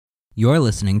You're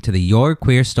listening to the Your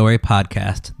Queer Story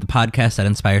podcast, the podcast that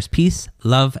inspires peace,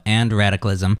 love, and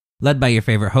radicalism, led by your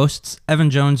favorite hosts, Evan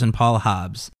Jones and Paul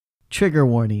Hobbs. Trigger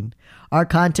warning. Our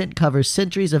content covers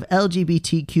centuries of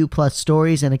LGBTQ+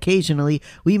 stories, and occasionally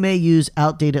we may use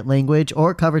outdated language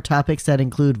or cover topics that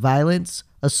include violence,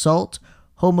 assault,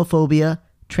 homophobia,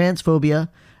 transphobia,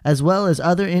 as well as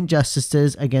other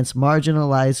injustices against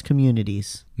marginalized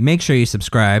communities. Make sure you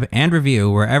subscribe and review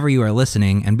wherever you are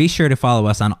listening, and be sure to follow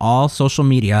us on all social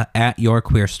media at Your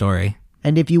Queer Story.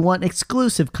 And if you want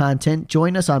exclusive content,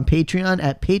 join us on Patreon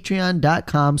at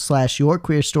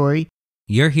patreon.com/yourqueerstory.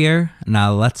 You're here,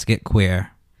 now let's get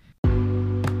queer.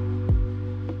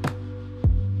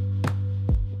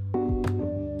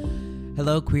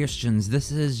 Hello, Queerstians.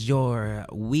 This is your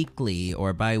weekly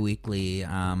or bi-weekly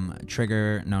not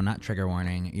trigger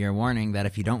warning. Your warning that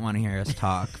if you don't want to hear us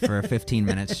talk for 15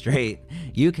 minutes straight,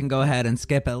 you can go ahead and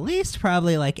skip at least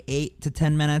probably like 8 to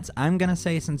 10 minutes. I'm going to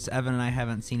say, since Evan and I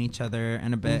haven't seen each other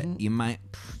in a bit, you might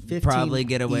probably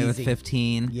get away with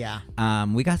 15. Yeah.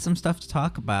 We got some stuff to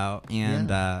talk about,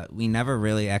 and we never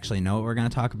really actually know what we're going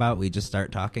to talk about. We just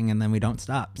start talking, and then we don't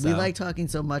stop. So. We like talking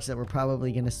so much that we're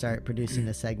probably going to start producing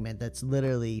a segment that's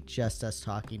literally just us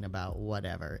talking about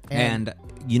whatever. And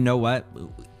you know what?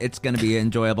 It's going to be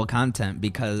enjoyable content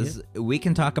because we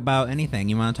can talk about anything.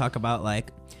 You want to talk about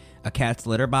like a cat's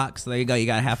litter box? There you go. You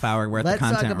got a half hour worth of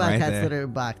content. Let's talk about right cat's there. litter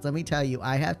box. Let me tell you,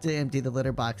 I have to empty the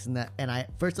litter box, and I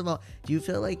first of all, do you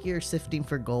feel like you're sifting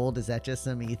for gold? Is that just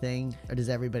a me thing, or does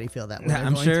everybody feel that way?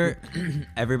 I'm sure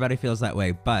everybody feels that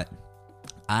way, but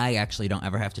I actually don't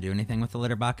ever have to do anything with the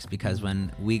litter box because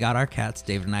when we got our cats,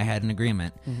 David and I had an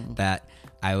agreement that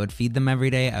I would feed them every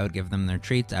day. I would give them their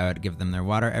treats. I would give them their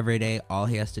water every day. All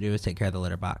he has to do is take care of the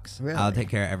litter box. Really? I'll take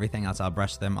care of everything else. I'll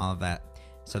brush them, all of that.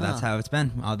 So that's how it's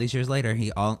been. All these years later,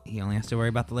 he only has to worry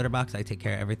about the litter box. I take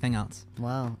care of everything else.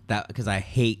 Wow. That because I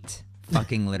hate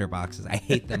fucking litter boxes. I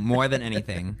hate them more than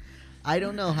anything. I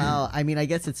don't know how. I mean, I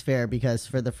guess it's fair because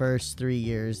for the first 3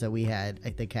 years that we had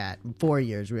the cat, 4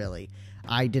 years really,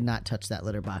 I did not touch that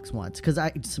litter box once because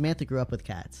Samantha grew up with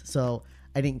cats, so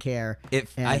I didn't care.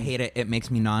 I hate it. It makes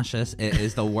me nauseous. It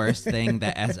is the worst thing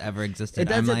that has ever existed. It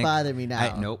doesn't bother me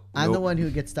now. Nope. I'm the one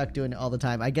who gets stuck doing it all the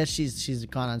time. I guess she's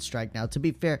gone on strike now. To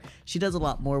be fair, she does a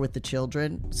lot more with the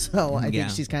children, so I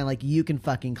think she's kind of like, you can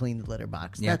fucking clean the litter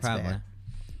box. Yeah, That's probably. fair.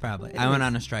 Probably. I went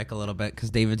on a strike a little bit because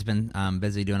David's been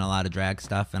busy doing a lot of drag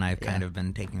stuff, and I've kind of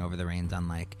been taking over the reins on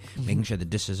like making sure the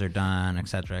dishes are done, et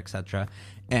cetera, et cetera.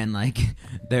 And like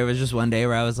there was just one day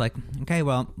where I was like, okay,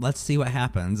 well, let's see what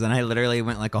happens. And I literally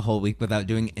went like a whole week without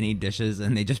doing any dishes,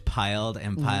 and they just piled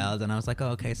and piled. And I was like, oh,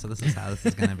 okay, so this is how this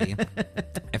is going to be.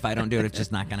 If I don't do it, it's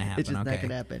just not going to happen. It's just not going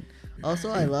to happen.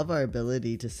 Also, I love our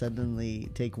ability to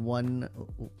suddenly take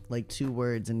like 2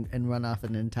 words and run off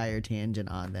an entire tangent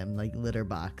on them, like litter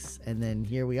box. And then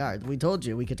here we are. We told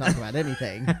you we could talk about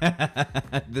anything.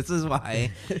 This is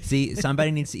why. See,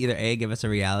 somebody needs to either A, give us a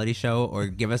reality show or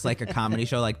give us like a comedy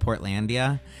show like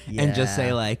Portlandia and just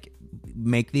say like,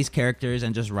 make these characters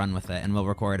and just run with it and we'll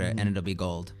record it and it'll be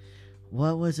gold.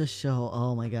 What was a show?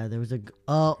 Oh my God. There was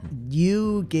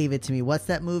you gave it to me. What's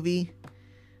that movie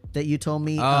that you told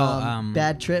me?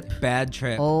 Bad Trip. Bad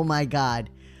Trip. Oh my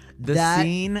God. That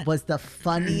scene was the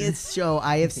funniest show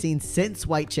I have seen since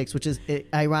White Chicks, which is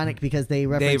ironic because they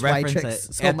reference White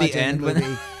Chicks so at much the end in the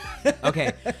movie.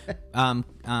 Okay.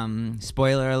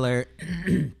 Spoiler alert.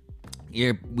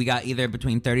 We got either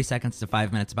between 30 seconds to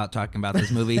 5 minutes about talking about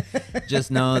this movie. Just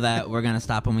know that we're going to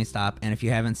stop when we stop. And if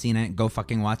you haven't seen it, go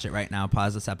fucking watch it right now.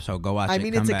 Pause this episode. Go watch it. I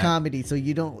mean, it's a comedy, so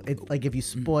you don't... It's like if you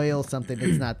spoil something,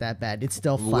 it's not that bad. It's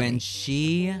still funny. When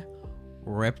she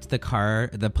ripped the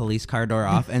police car door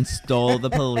off and stole the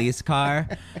police car,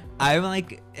 I'm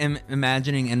like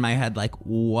imagining in my head, like,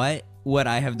 what would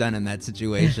I have done in that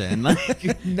situation?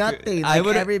 Like nothing.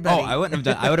 Like everybody. I wouldn't have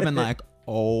done... I would have been like...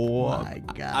 Oh my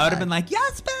God. I would have been like,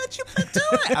 yes, bitch, you better do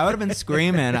it. I would have been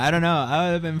screaming. I don't know. I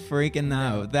would have been freaking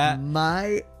out.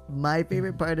 My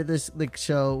favorite part of this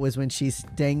show was when she's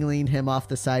dangling him off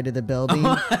the side of the building.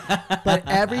 But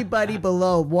everybody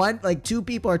below, 2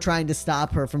 people are trying to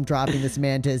stop her from dropping this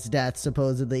man to his death,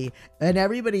 supposedly. And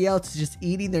everybody else is just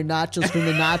eating their nachos from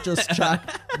the nachos truck.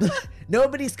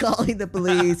 Nobody's calling the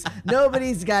police.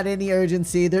 Nobody's got any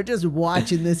urgency. They're just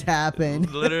watching this happen.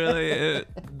 Literally,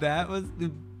 that was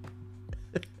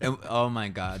oh my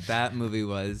God, that movie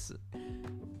was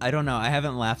I don't know. I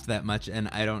haven't laughed that much, and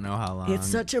I don't know how long. It's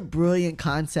such a brilliant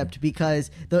concept because,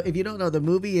 though, if you don't know, the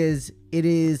movie is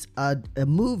a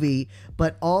movie,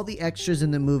 but all the extras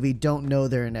in the movie don't know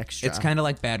they're an extra. It's kind of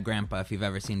like Bad Grandpa, if you've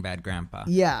ever seen Bad Grandpa.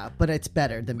 Yeah, but it's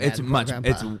better than Bad It's much. Grandpa.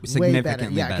 It's Way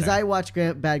significantly Yeah, because better. I watched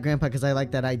Bad Grandpa because I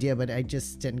like that idea, but I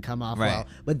just didn't come off Right. well.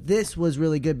 But this was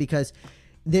really good because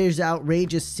there's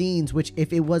outrageous scenes which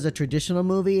if it was a traditional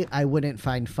movie I wouldn't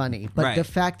find funny, but Right. the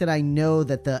fact that I know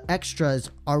that the extras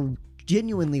are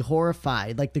genuinely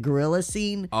horrified, like the gorilla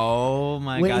scene. Oh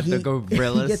my When god, the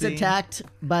gorilla he gets scene. attacked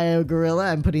by a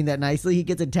gorilla. I'm putting that nicely. He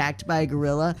gets attacked by a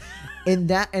gorilla. In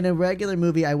a regular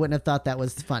movie, I wouldn't have thought that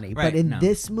was funny. Right, but in no.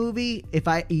 this movie,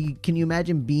 can you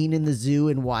imagine being in the zoo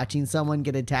and watching someone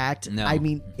get attacked? No. I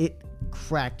mean, it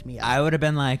cracked me up. I would have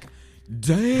been like,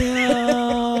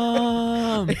 damn.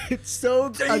 It's so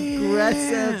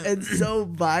aggressive and so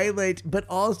violent, but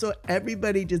also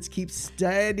everybody just keeps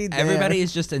standing there. Everybody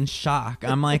is just in shock.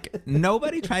 I'm like,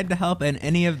 nobody tried to help in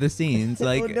any of the scenes.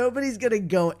 Like, Well, nobody's gonna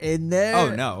go in there.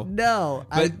 Oh, no. no.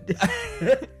 but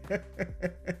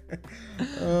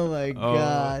Oh my Oh.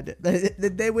 god!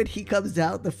 Then when he comes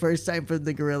out the first time from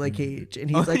the gorilla cage, and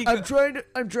he's Oh, like, he "I'm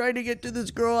trying to get to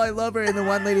this girl. I love her." And the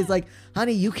one lady's like,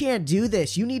 "Honey, you can't do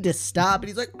this. You need to stop." And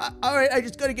he's like, "All right, I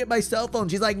just gotta get my cell phone."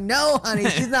 She's like, "No, honey,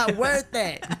 she's not worth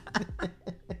it."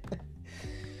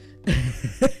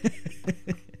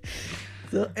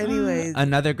 So, anyways,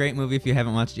 another great movie if you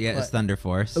haven't watched it yet is What? Thunder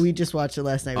Force. we just watched it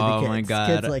last night with the Oh kids. my god!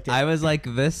 Kids liked it. I was like,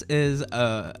 this is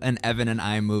an Evan and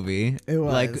I movie. It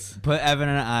was. Like, put Evan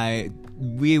and I,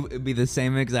 we would be the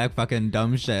same exact fucking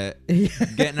dumb shit.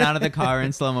 Getting out of the car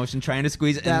in slow motion, trying to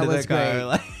squeeze That into the was car. great.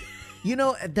 Like, You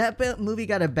know, that movie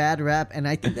got a bad rap, and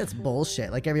I think that's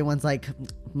bullshit. Like, everyone's like,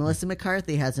 Melissa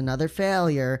McCarthy has another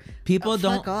failure. people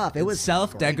don't Fuck off. It was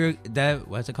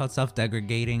what's it called?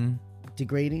 Self-deprecating.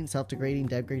 Self-degrading,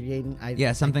 degrading.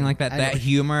 Yeah, something like that. I That don't-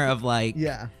 humor of like,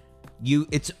 Yeah.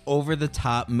 it's over the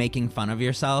top, making fun of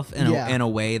yourself in a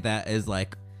way that is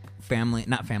like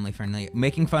not family friendly,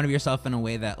 making fun of yourself in a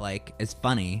way that like is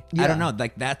funny. Yeah. I don't know,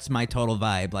 like that's my total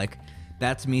vibe. Like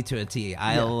that's me to a T.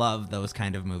 I Yeah. love those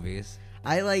kind of movies.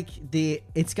 I like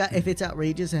if it's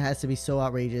outrageous, it has to be so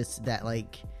outrageous that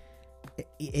like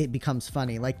it becomes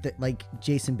funny. Like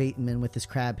Jason Bateman with his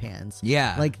crab hands.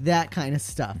 Yeah. Like that kind of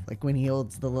stuff. Like when he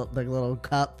holds the little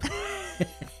cup.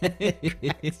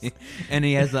 And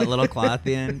he has that little claw at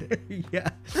the end. Yeah.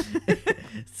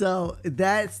 So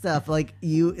that stuff, like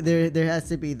there has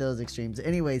to be those extremes.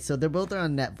 Anyway, so they're both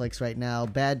on Netflix right now.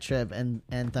 Bad Trip and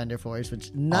Thunder Force,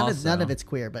 which none Also- of it's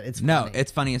queer, but it's No, funny.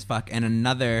 it's funny as fuck. And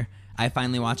another, I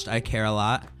finally watched I Care a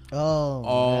Lot.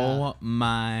 Oh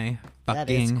My That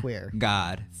is fucking queer.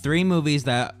 god! 3 movies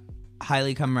that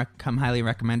highly come highly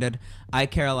recommended. I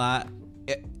Care a Lot.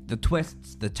 The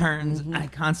twists, the turns. Mm-hmm. I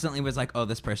constantly was like, "Oh,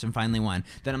 this person finally won."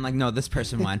 Then I'm like, "No, this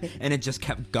person won," and it just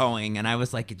kept going. And I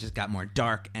was like, it just got more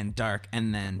dark, and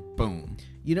then boom.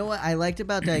 You know what I liked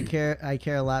about I Care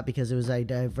a Lot because it was a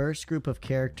diverse group of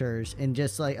characters and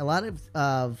just like a lot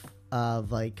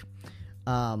of like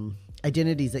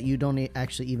identities that you don't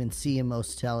actually even see in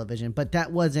most television. But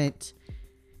that wasn't.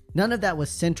 None of that was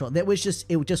central. It was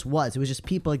just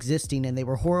people existing, and they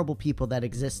were horrible people that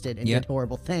existed and Yep. did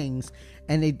horrible things,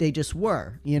 and they just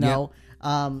were, you know.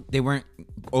 They weren't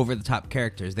over the top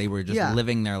characters. They were just Yeah.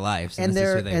 living their lives, and, And this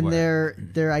is who they were.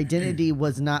 their identity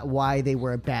was not why they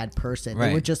were a bad person. They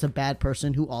Right. were just a bad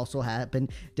person who also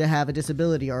happened to have a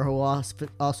disability, or who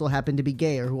also happened to be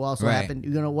gay, or who also Right. happened,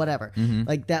 whatever.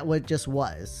 Like that, what just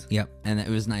was. Yep, and it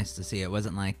was nice to see. It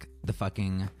wasn't like the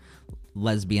fucking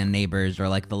lesbian neighbors or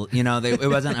like it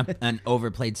wasn't an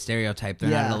overplayed stereotype. They're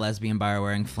not at Yeah. a lesbian bar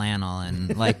wearing flannel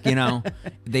and like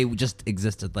they just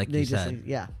existed like you said.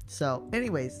 Yeah. So,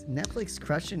 anyways, Netflix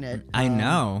crushing it. I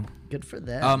know. Good for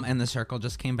them. And The Circle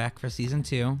just came back for season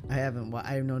 2.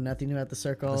 I know nothing about The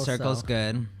Circle. The Circle's so.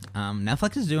 good.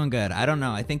 Netflix is doing good. I don't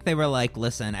know. I think they were like,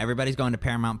 listen, everybody's going to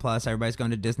Paramount Plus, everybody's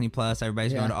going to Disney Plus,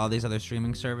 everybody's going to all these other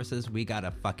streaming services. We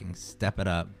gotta fucking step it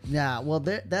up. Yeah, well,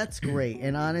 that's great.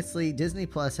 And honestly, Disney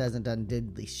Plus hasn't done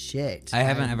diddly shit. I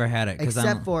haven't ever had it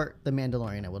Except for The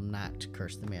Mandalorian. I will not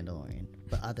curse The Mandalorian.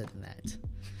 But other than that.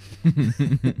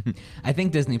 I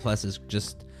think Disney Plus is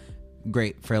just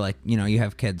great for like you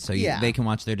have kids, so Yeah. they can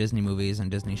watch their Disney movies and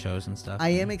Disney shows and stuff. I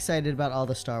am excited about all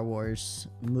the Star Wars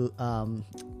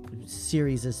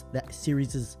series,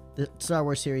 the Star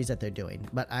Wars series that they're doing.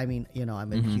 But I mean,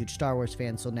 I'm a huge Star Wars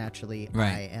fan, so naturally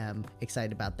Right. I am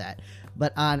excited about that.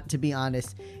 But to be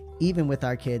honest, even with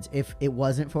our kids, if it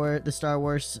wasn't for the Star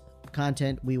Wars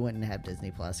content, we wouldn't have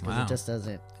Disney Plus because Wow. it just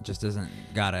doesn't. It just isn't.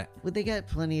 Got it. Would they get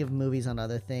plenty of movies on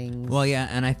other things? Well, yeah,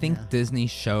 and I think Yeah. Disney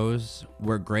shows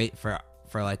were great for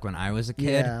like when I was a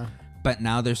kid. Yeah. But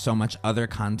now there's so much other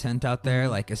content out there,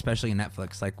 like especially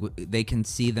Netflix. Like they can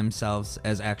see themselves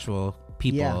as actual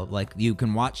people. Yeah. Like you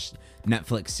can watch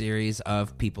Netflix series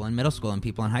of people in middle school and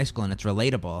people in high school, and it's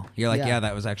relatable. You're like, Yeah. yeah,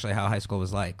 that was actually how high school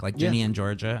was like. Like Ginny and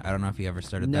Georgia. I don't know if you ever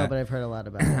started No, that. but I've heard a lot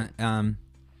about it.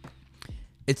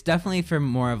 It's definitely for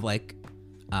more of like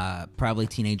probably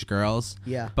teenage girls.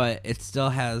 Yeah. But it still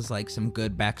has like some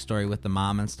good backstory with the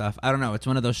mom and stuff. I don't know. It's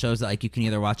one of those shows that like you can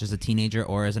either watch as a teenager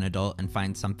or as an adult and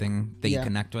find something that you Yeah.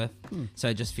 connect with. So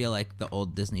I just feel like the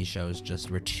old Disney shows just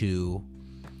were too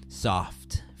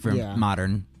soft for Yeah.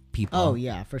 modern people. Oh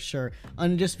yeah, for sure.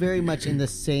 And just very much in the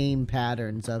same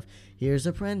patterns of here's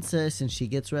a princess and she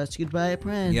gets rescued by a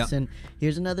prince, Yep. and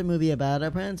here's another movie about a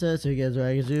princess who gets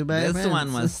rescued by a This prince.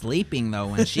 one was sleeping though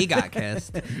when she got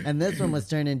kissed. and this one was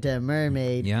turned into a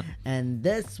mermaid. Yep. And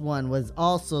this one was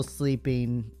also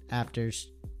sleeping after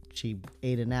she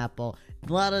ate an apple.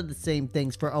 A lot of the same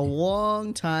things. For a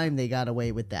long time, they got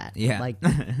away with that. Yeah. Like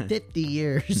 50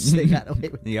 years, they got away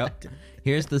with Yep. that.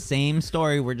 Here's the same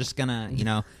story. We're just gonna,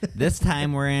 this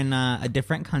time we're in a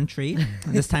different country.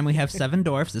 This time we have 7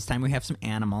 dwarfs. This time we have some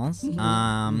animals.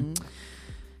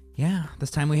 Yeah, this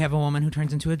time we have a woman who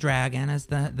turns into a dragon as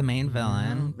the main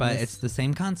villain, but Yes. it's the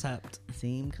same concept.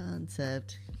 Same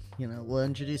concept. We'll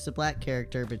introduce a black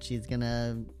character, but she's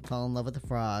gonna fall in love with a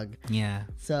frog. Yeah.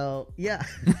 So yeah,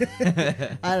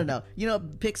 I don't know.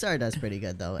 Pixar does pretty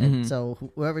good though, and so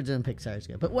whoever's doing Pixar is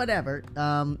good. But whatever.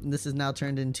 This is now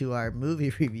turned into our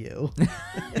movie review.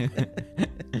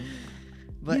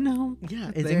 But yeah,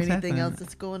 is there things anything happen. else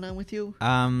that's going on with you?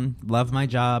 Love my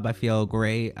job. I feel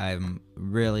great. I'm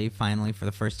really finally for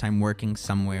the first time working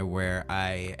somewhere where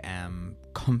I am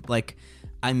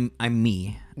I'm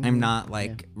me. I'm not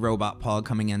like Robot Paul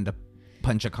coming in to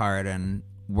punch a card and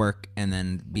work and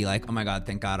then be like, oh my God,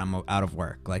 thank God I'm out of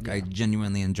work. Like I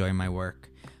genuinely enjoy my work.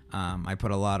 I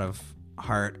put a lot of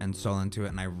heart and soul into it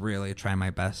and I really try my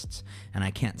best. And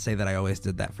I can't say that I always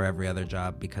did that for every other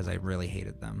job because I really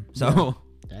hated them. So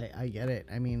I get it.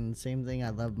 I mean, same thing. I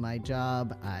love my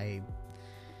job.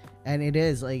 And it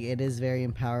is very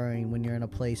empowering when you're in a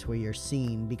place where you're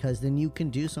seen, because then you can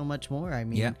do so much more. I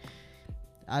mean, Yeah.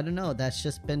 I don't know. That's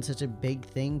just been such a big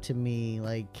thing to me.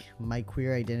 Like, my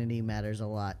queer identity matters a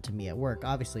lot to me at work.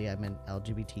 Obviously, I'm an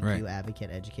LGBTQ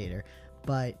advocate, educator,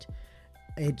 but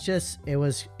it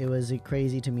was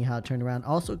crazy to me how it turned around.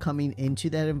 Also, coming into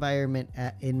that environment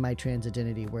in my trans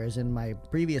identity, whereas in my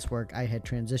previous work, I had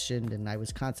transitioned and I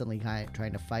was constantly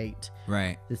trying to fight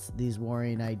right. these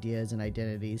warring ideas and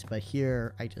identities. But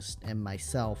here, I just am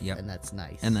myself, Yep. and that's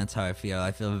nice. And that's how I feel.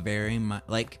 I feel very much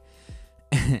like,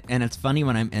 and it's funny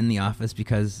when I'm in the office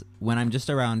because when I'm just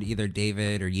around either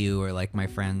David or you or like my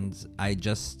friends, I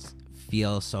just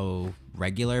feel so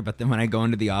regular. But then when I go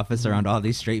into the office around all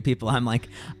these straight people, I'm like,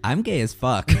 I'm gay as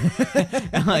fuck.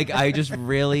 And, like, I just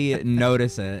really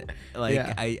notice it. Like,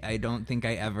 Yeah. I don't think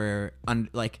I ever,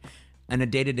 like, in a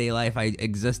day-to-day life, I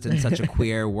exist in such a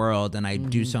queer world, and I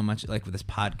do so much, like, with this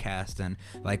podcast and,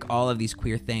 like, all of these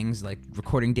queer things, like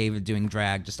recording David doing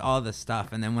drag, just all this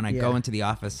stuff. And then when I go into the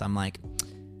office, I'm like,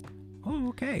 oh,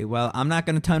 okay, well, I'm not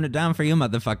going to tone it down for you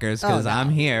motherfuckers because no. I'm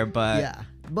here, but yeah,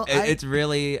 but it's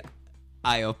really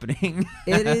eye-opening.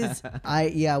 it is.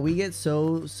 We get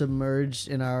so submerged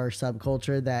in our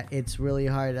subculture that it's really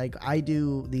hard. Like, I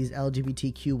do these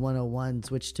LGBTQ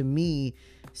 101s, which to me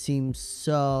seems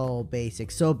so basic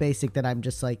that I'm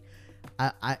just like,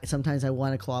 I sometimes I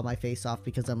want to claw my face off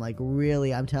because I'm like,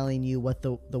 really, I'm telling you what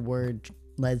the word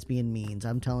lesbian means.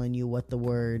 I'm telling you what the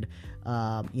word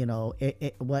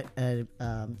what an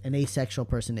asexual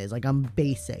person is. Like, I'm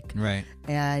basic, Right.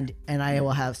 and I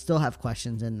will still have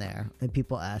questions in there, and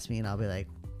people ask me and I'll be like,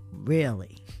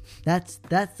 really, that's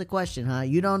the question, huh?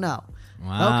 You don't know.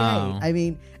 Wow. Okay. I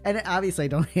mean, and obviously I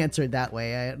don't answer it that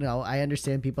way. I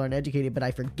understand people aren't educated, but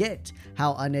I forget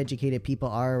how uneducated people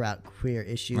are about queer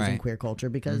issues and queer culture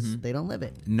because they don't live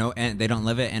it. No, and they don't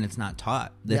live it, and it's not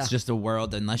taught. It's Yeah. just a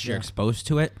world, unless you're exposed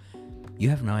to it, you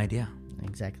have no idea.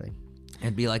 Exactly.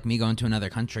 It'd be like me going to another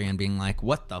country and being like,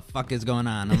 what the fuck is going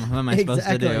on? What am I supposed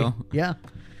to do? Yeah,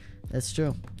 that's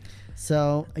true.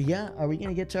 So, are we going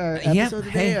to get to our episode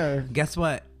today? Hey, Or? guess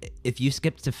what? If you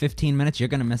skip to 15 minutes, you're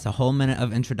going to miss a whole minute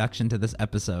of introduction to this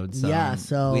episode. So,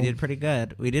 so we did pretty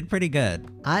good.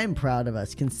 I'm proud of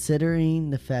us,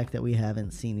 considering the fact that we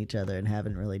haven't seen each other and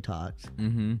haven't really talked.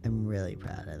 Mm-hmm. I'm really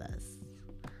proud of us.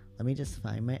 Let me just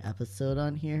find my episode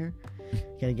on here.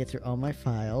 Gotta get through all my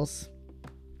files.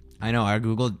 I know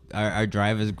our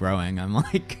drive is growing. I'm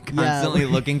like constantly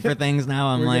looking for things now.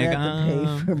 I'm We're like, gonna have to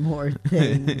pay for more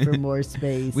things, for more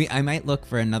space. I might look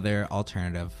for another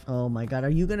alternative. Oh my God, are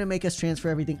you gonna make us transfer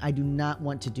everything? I do not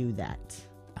want to do that.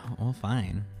 Oh, well,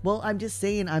 fine. Well, I'm just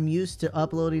saying I'm used to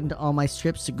uploading to all my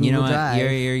strips to Google You know what? Drive.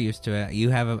 You're used to it. You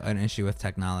have an issue with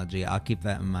technology. I'll keep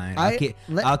that in mind.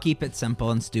 I'll keep it simple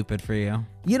and stupid for you.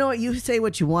 You know what? You say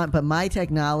what you want, but my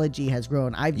technology has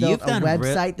grown. I've built a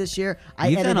website this year. I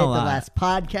edited the last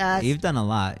podcast. You've done a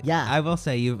lot. Yeah. I will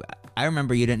say I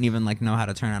remember you didn't even know how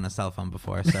to turn on a cell phone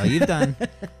before, so you've done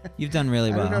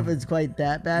really well. I don't know if it's quite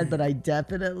that bad, but I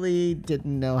definitely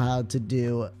didn't know how to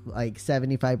do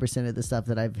 75% of the stuff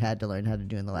that I've had to learn how to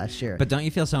do in the last year. But don't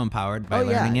you feel so empowered by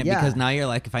learning it? Because now you're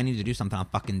like, if I need to do something, I'll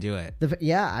fucking do it.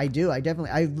 Yeah, I do.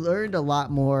 I've learned a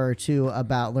lot more too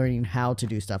about learning how to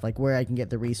do stuff, like where I can get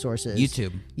the resources.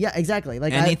 YouTube. Yeah, exactly.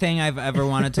 Like anything I've ever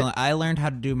wanted to. I learned how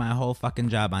to do my whole fucking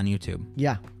job on YouTube.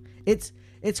 Yeah, it's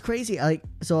crazy.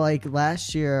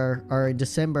 Last year or in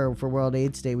December for World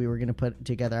AIDS Day, we were gonna put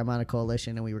together. I'm on a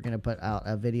coalition, and we were gonna put out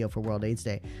a video for World AIDS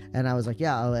Day. And I was like,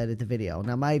 yeah, I'll edit the video.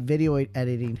 Now my video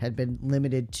editing had been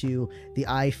limited to the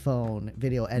iPhone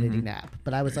video editing app,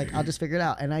 but I was like, I'll just figure it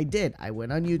out, and I did. I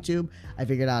went on YouTube. I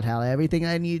figured out how everything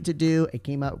I needed to do. It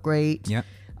came out great. Yep.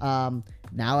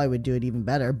 Now I would do it even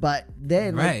better, but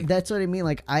then that's what I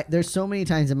mean. There's so many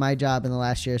times in my job in the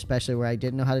last year, especially where I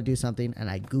didn't know how to do something, and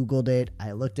I Googled it.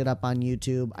 I looked it up on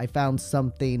YouTube. I found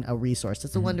something, a resource.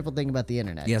 That's the wonderful thing about the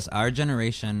internet. Yes, our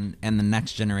generation and the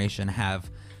next generation have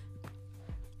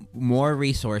more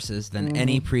resources than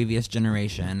any previous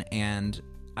generation, and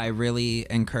I really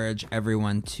encourage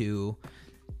everyone to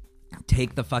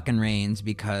take the fucking reins,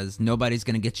 because nobody's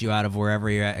gonna get you out of wherever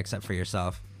you're at except for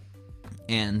yourself.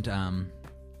 And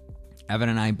Evan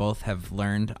and I both have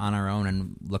learned on our own,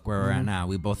 and look where we're at now.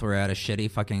 We both were at a shitty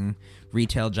fucking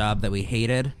retail job that we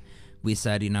hated. We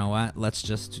said, you know what, let's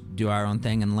just do our own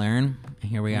thing and learn. And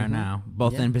here we are now,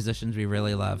 both in positions we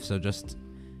really love. So just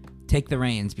take the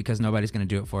reins, because nobody's going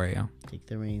to do it for you. Take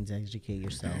the reins, educate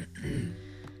yourself.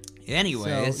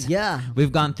 Anyways, so,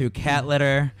 we've gone through cat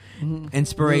litter,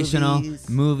 inspirational,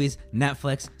 movies,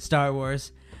 Netflix, Star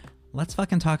Wars. Let's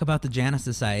fucking talk about the Janus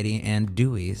Society and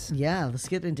Dewey's. Yeah, let's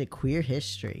get into queer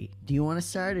history. Do you want to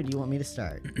start, or do you want me to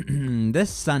start? This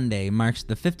Sunday marks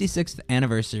the 56th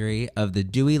anniversary of the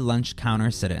Dewey Lunch Counter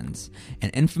Sit-ins, an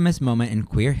infamous moment in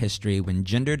queer history when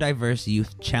gender-diverse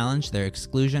youth challenged their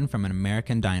exclusion from an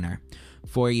American diner.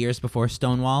 4 years before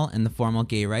Stonewall and the formal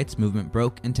gay rights movement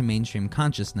broke into mainstream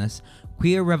consciousness,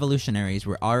 queer revolutionaries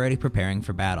were already preparing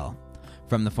for battle.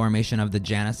 From the formation of the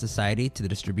Janus Society to the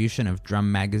distribution of Drum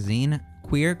Magazine,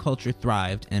 queer culture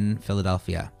thrived in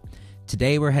Philadelphia.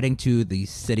 Today we're heading to the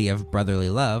city of brotherly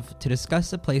love to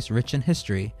discuss a place rich in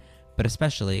history, but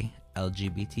especially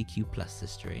LGBTQ plus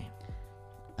history.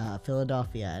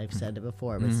 Philadelphia, I've said it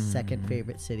before, was second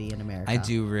favorite city in America. I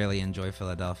do really enjoy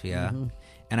Philadelphia,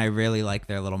 and I really like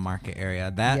their little market area.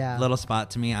 That little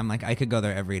spot, to me, I'm like, I could go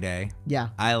there every day. Yeah.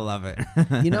 I love it.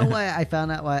 You know why I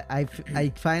found out why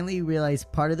I finally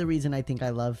realized part of the reason I think I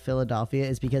love Philadelphia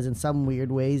is because in some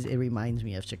weird ways it reminds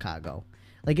me of Chicago.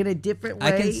 Like in a different way.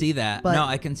 I can see that. No,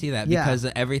 I can see that because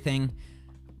everything...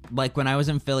 Like when I was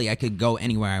in Philly, I could go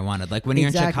anywhere I wanted. Like when you're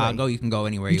in Chicago, you can go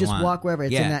anywhere you want. You just walk wherever.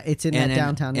 It's in that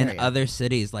downtown area. In other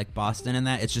cities like Boston and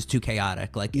that, it's just too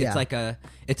chaotic. Like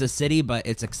it's a city, but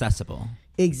it's accessible.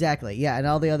 Exactly. Yeah, and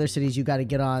all the other cities you got to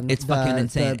get on. It's fucking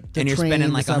insane, and you're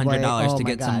spending like $100 to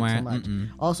get somewhere. So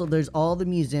also, there's all the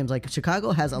museums. Like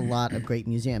Chicago has a lot of great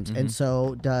museums, and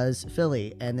so does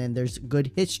Philly. And then there's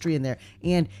good history in there,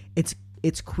 and it's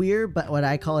queer, but what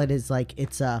I call it is like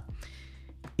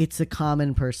it's a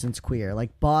common person's queer.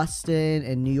 Like Boston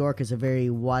and New York is a very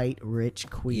white, rich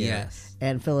queer. Yes.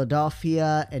 And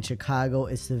Philadelphia and Chicago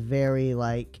is the very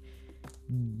like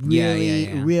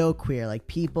really real queer. Like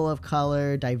people of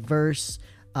color, diverse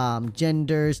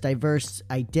genders, diverse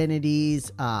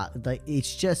identities. Like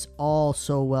it's just all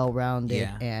so well rounded,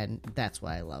 and that's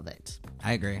why I love it.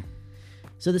 I agree.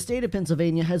 So the state of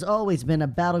Pennsylvania has always been a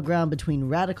battleground between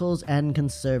radicals and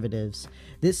conservatives.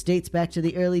 This dates back to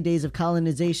the early days of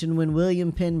colonization when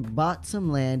William Penn bought some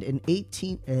land in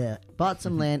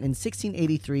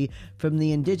 1683 from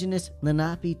the indigenous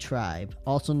Lenape tribe,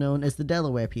 also known as the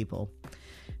Delaware people.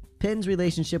 Penn's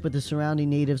relationship with the surrounding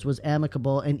natives was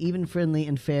amicable and even friendly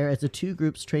and fair as the two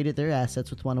groups traded their assets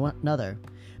with one another.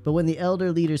 But when the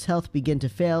elder leader's health began to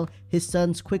fail, his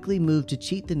sons quickly moved to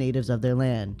cheat the natives of their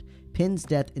land. Penn's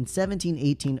death in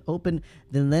 1718 opened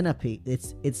the Lenape.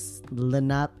 It's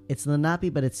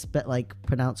Lenape, but it's like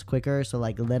pronounced quicker. So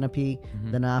like Lenape,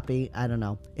 Lenape. I don't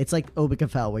know. It's like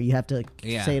Obergefell, where you have to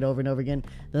say it over and over again.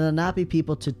 The Lenape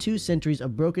people to 2 centuries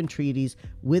of broken treaties,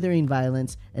 withering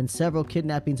violence, and several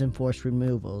kidnappings and forced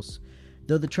removals.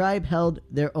 Though the tribe held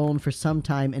their own for some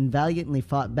time and valiantly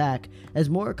fought back, as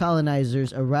more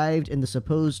colonizers arrived in the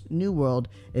supposed New World,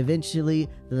 eventually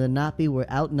the Lenape were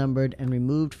outnumbered and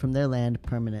removed from their land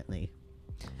permanently.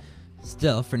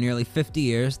 Still, for nearly 50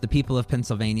 years, the people of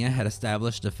Pennsylvania had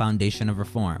established a foundation of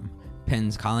reform.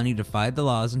 Penn's colony defied the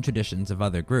laws and traditions of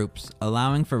other groups,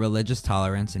 allowing for religious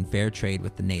tolerance and fair trade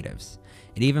with the natives.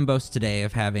 It even boasts today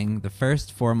of having the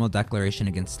first formal declaration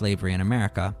against slavery in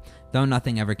America, though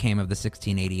nothing ever came of the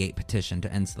 1688 petition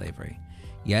to end slavery.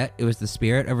 Yet, it was the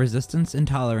spirit of resistance and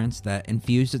tolerance that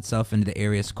infused itself into the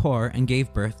area's core and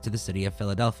gave birth to the city of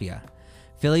Philadelphia.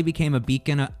 Philly became a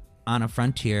beacon on a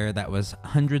frontier that was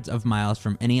hundreds of miles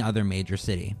from any other major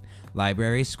city.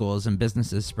 Libraries, schools, and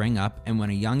businesses sprang up, and when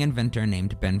a young inventor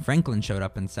named Ben Franklin showed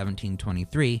up in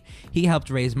 1723, he helped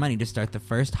raise money to start the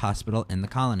first hospital in the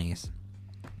colonies.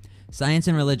 Science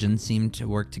and religion seemed to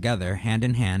work together hand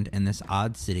in hand in this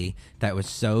odd city that was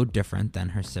so different than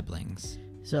her siblings.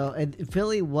 So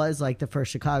Philly was like the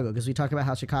first Chicago, because we talk about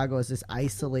how Chicago is this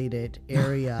isolated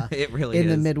area It really in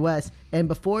is. the Midwest. And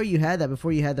before you had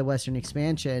the Western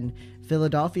expansion,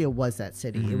 Philadelphia was that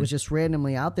city. It was just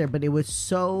randomly out there, but it was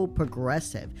so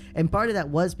progressive. And part of that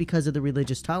was because of the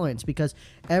religious tolerance, because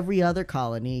every other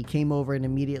colony came over and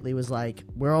immediately was like,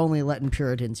 we're only letting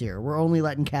Puritans here. We're only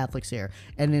letting Catholics here.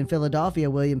 And in Philadelphia,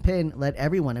 William Penn let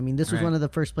everyone. I mean, this was one of the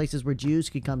first places where Jews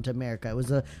could come to America. It was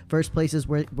the first places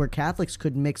where Catholics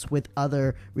could mix with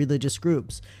other religious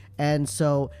groups. And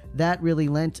so that really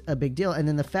lent a big deal. And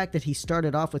then the fact that he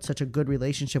started off with such a good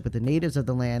relationship with the natives of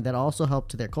the land, that also helped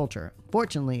to their culture.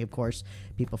 Fortunately, of course,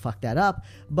 people fucked that up.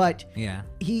 But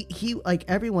he like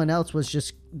everyone else was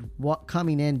just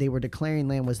coming in. They were declaring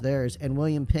land was theirs. And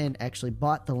William Penn actually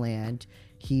bought the land.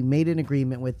 He made an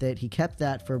agreement with it. He kept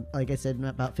that for, like I said,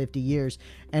 about 50 years.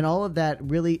 And all of that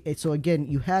really, so again,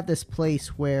 you have this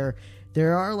place where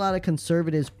there are a lot of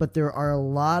conservatives, but there are a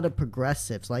lot of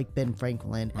progressives like Ben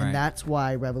Franklin, and that's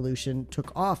why revolution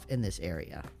took off in this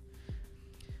area.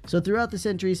 So throughout the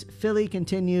centuries, Philly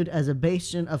continued as a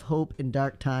bastion of hope in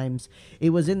dark times.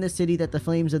 It was in this city that the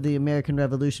flames of the American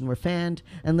Revolution were fanned,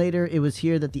 and later it was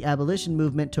here that the abolition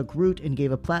movement took root and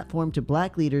gave a platform to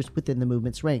black leaders within the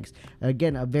movement's ranks.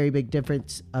 Again, a very big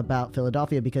difference about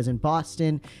Philadelphia, because in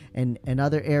Boston and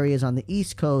other areas on the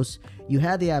East Coast, you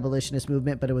had the abolitionist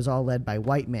movement, but it was all led by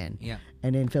white men. Yeah.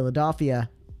 And in Philadelphia,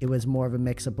 it was more of a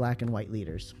mix of black and white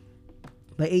leaders.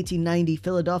 By 1890,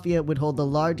 Philadelphia would hold the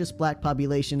largest black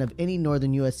population of any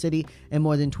northern U.S. city, and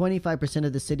more than 25%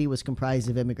 of the city was comprised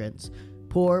of immigrants.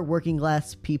 Poor,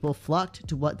 working-class people flocked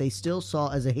to what they still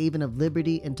saw as a haven of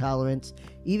liberty and tolerance,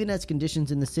 even as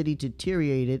conditions in the city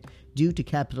deteriorated due to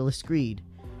capitalist greed.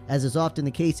 As is often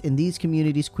the case in these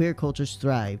communities, queer cultures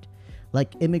thrived.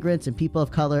 Like immigrants and people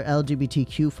of color,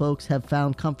 LGBTQ folks have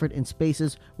found comfort in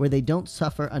spaces where they don't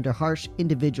suffer under harsh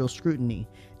individual scrutiny.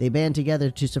 They band together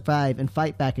to survive and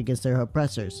fight back against their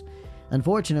oppressors.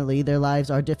 Unfortunately, their lives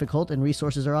are difficult and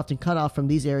resources are often cut off from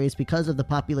these areas because of the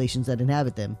populations that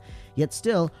inhabit them. Yet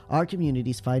still, our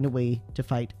communities find a way to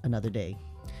fight another day.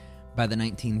 By the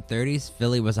 1930s,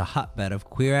 Philly was a hotbed of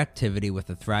queer activity with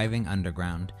a thriving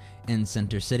underground. In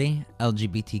Center City,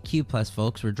 LGBTQ+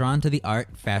 folks were drawn to the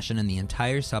art, fashion, and the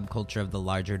entire subculture of the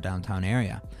larger downtown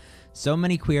area. So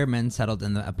many queer men settled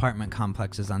in the apartment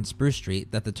complexes on Spruce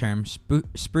Street that the term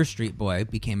Spruce Street Boy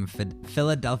became a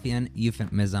Philadelphian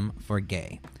euphemism for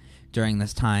gay. During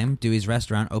this time, Dewey's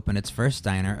Restaurant opened its first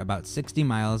diner about 60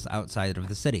 miles outside of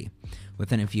the city.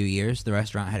 Within a few years, the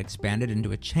restaurant had expanded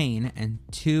into a chain, and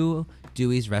 2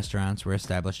 Dewey's restaurants were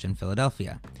established in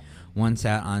Philadelphia. One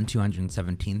sat on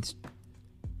 217th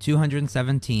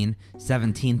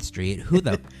 17th Street. Who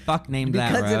the fuck named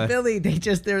that road? Because in Philly, they're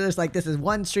just like, this is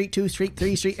 1 street, 2 street,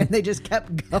 3 street, and they just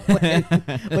kept going.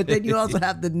 But then you also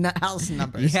have the house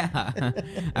numbers. Yeah.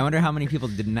 I wonder how many people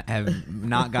have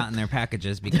not gotten their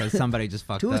packages because somebody just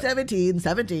fucked up. 217,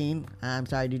 17. I'm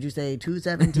sorry, did you say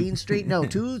 217 Street? No,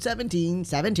 217,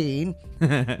 17.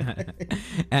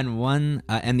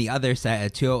 And the other sat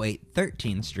at 208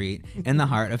 13th Street in the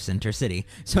heart of Center City.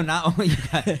 So not only you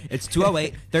got, it's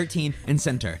 208 13 and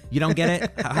Center. You don't get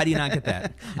it? How do you not get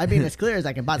that? I mean, as clear as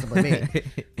I can possibly be.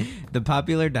 The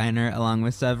popular diner, along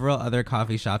with several other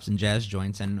coffee shops and jazz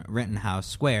joints in Rittenhouse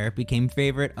Square, became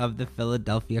favorite of the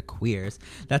Philadelphia queers.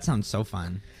 That sounds so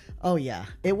fun. Oh yeah,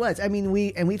 it was. I mean,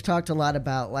 we've talked a lot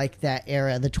about like that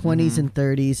era, the 20s and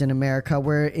 30s in America,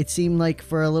 where it seemed like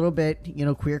for a little bit,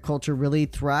 queer culture really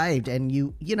thrived, and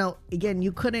again,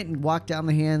 you couldn't walk down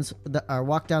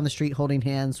the street holding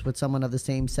hands with someone of the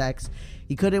same sex.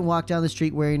 You couldn't walk down the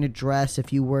street wearing a dress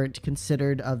if you weren't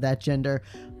considered of that gender,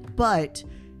 but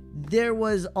there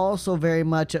was also very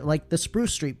much like the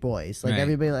Spruce Street Boys. Like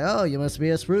everybody like, oh, you must be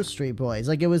a Spruce Street Boys.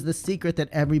 Like it was the secret that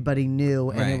everybody knew.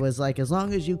 And it was like, as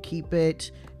long as you keep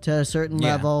it to a certain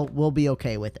level, we'll be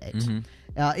okay with it.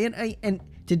 And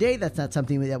today that's not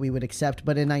something that we would accept.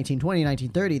 But in 1920,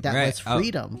 1930, that was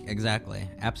freedom. Oh, exactly.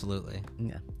 Absolutely.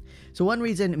 Yeah. So one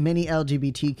reason many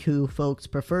LGBTQ folks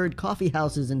preferred coffee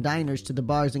houses and diners to the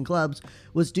bars and clubs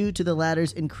was due to the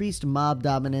latter's increased mob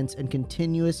dominance and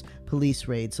continuous police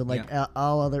raids. So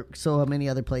so many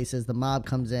other places, the mob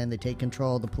comes in, they take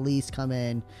control, the police come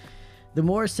in. The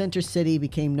more Center City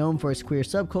became known for its queer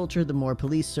subculture, the more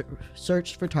police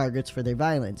searched for targets for their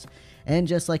violence. And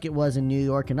just like it was in New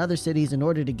York and other cities, in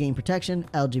order to gain protection,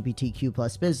 LGBTQ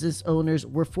plus business owners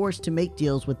were forced to make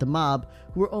deals with the mob,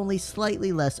 who were only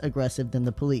slightly less aggressive than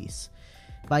the police.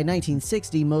 By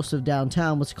 1960, most of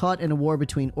downtown was caught in a war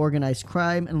between organized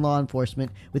crime and law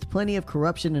enforcement, with plenty of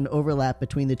corruption and overlap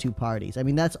between the two parties. I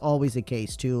mean, that's always the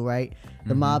case, too, right?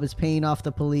 The mob is paying off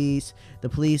the police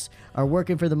are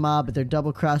working for the mob, but they're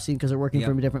double-crossing because they're working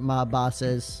for different mob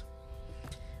bosses.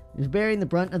 Bearing the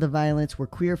brunt of the violence were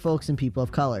queer folks and people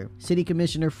of color. City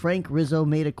Commissioner Frank Rizzo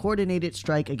made a coordinated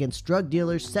strike against drug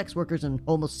dealers, sex workers, and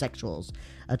homosexuals,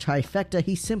 a trifecta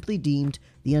he simply deemed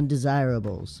the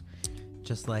undesirables.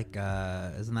 Just like,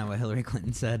 isn't that what Hillary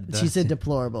Clinton said? She said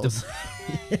deplorables.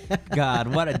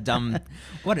 God, what a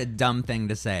dumb thing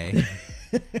to say.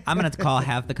 I'm going to call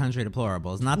half the country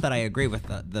deplorables. Not that I agree with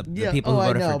the people who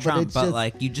voted for Trump, but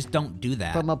like, you just don't do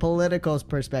that. From a political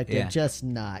perspective, just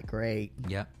not great.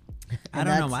 Yep. I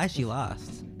don't know why she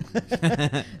lost.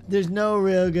 There's no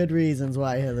real good reasons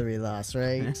why Hillary lost,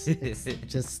 right? It's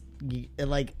just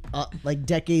like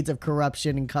decades of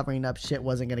corruption and covering up shit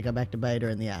wasn't going to come back to bite her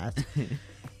in the ass.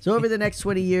 So over the next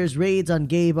 20 years, raids on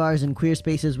gay bars and queer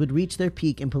spaces would reach their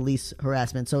peak in police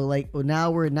harassment. So like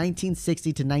now we're in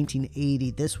 1960 to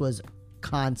 1980. This was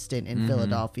constant in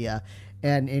Philadelphia,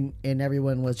 and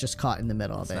everyone was just caught in the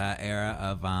middle of it. That era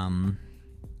of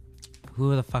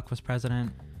who the fuck was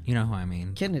president? You know who I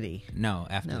mean? Kennedy. No,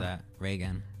 after that,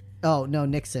 Reagan. Oh no,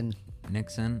 Nixon.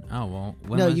 Nixon? Oh well.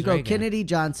 When no, was you go Reagan? Kennedy,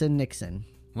 Johnson, Nixon.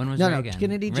 When was Reagan? No,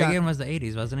 Kennedy. Reagan was the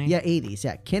 80s, wasn't he? Yeah, 80s.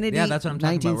 Yeah, Kennedy. Yeah, that's what I'm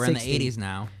talking about. We're in the 80s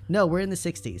now. No, we're in the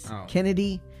 60s. Oh.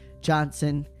 Kennedy,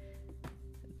 Johnson.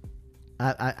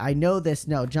 I know this.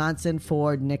 No, Johnson,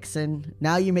 Ford, Nixon.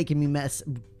 Now you're making me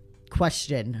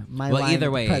question my line. Well, either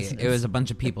way, presidents. it was a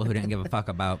bunch of people who didn't give a fuck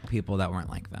about people that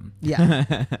weren't like them.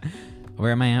 Yeah.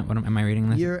 Where am I at? What am I reading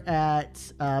this? You're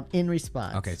at in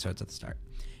response. Okay, so it's at the start.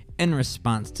 In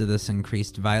response to this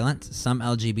increased violence, some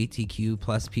LGBTQ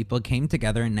plus people came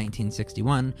together in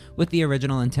 1961 with the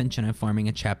original intention of forming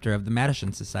a chapter of the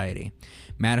Madison Society.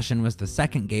 Madison was the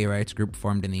second gay rights group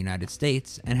formed in the United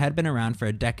States and had been around for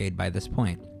a decade by this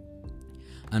point.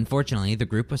 Unfortunately, the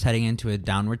group was heading into a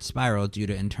downward spiral due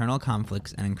to internal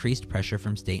conflicts and increased pressure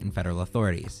from state and federal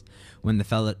authorities. When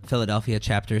the Philadelphia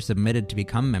chapter submitted to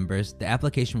become members, the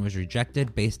application was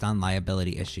rejected based on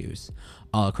liability issues.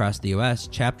 All across the U.S.,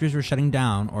 chapters were shutting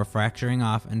down or fracturing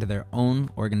off into their own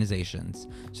organizations.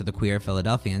 So the queer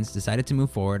Philadelphians decided to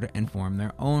move forward and form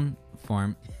their own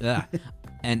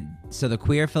So the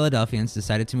queer Philadelphians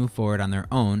decided to move forward on their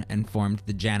own and formed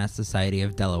the Janus Society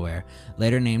of Delaware,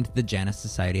 later named the Janus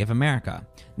Society of America,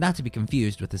 not to be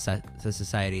confused with the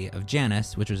Society of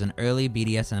Janus, which was an early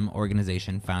BDSM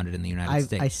organization founded in the United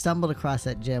States. I stumbled across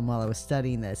that gym while I was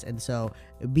studying this, and so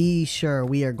be sure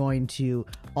we are going to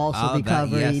also be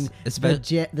covering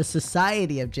the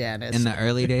Society of Janus. In the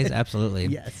early days, absolutely.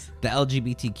 Yes. The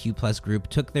LGBTQ plus group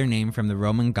took their name from the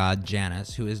Roman god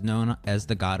Janus, who is known as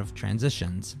the god of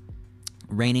transitions,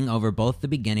 reigning over both the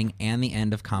beginning and the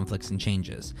end of conflicts and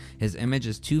changes. His image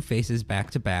is two faces back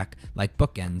to back, like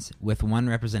bookends, with one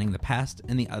representing the past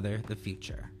and the other the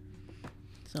future.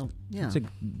 So, yeah. It's a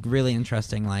really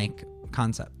interesting,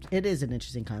 concept. It is an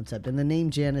interesting concept, and the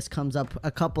name Janus comes up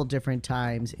a couple different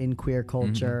times in queer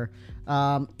culture.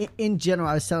 In general,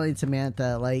 I was telling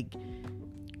Samantha,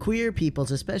 queer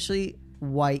people's, especially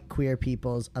white queer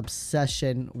people's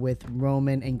obsession with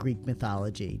Roman and Greek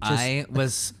mythology.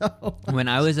 When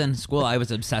I was in school, I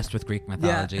was obsessed with Greek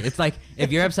mythology. Yeah. It's like,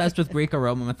 if you're obsessed with Greek or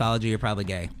Roman mythology, you're probably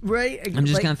gay. Right? I'm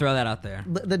just going to throw that out there.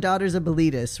 The Daughters of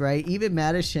Bilitis, right? Even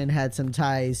Madison had some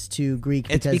ties to Greek.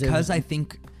 It's because I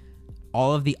think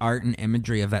all of the art and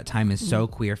imagery of that time is so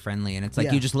queer friendly, and it's like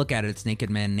Yeah. you just look at it, it's naked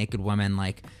men, naked women,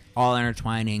 like all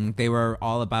intertwining. They were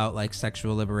all about like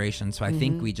sexual liberation, so I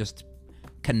think we just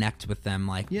connect with them.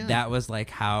 Like that was like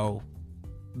how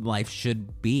life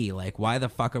should be. Like, why the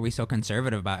fuck are we so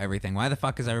conservative about everything? Why the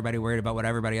fuck is everybody worried about what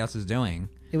everybody else is doing?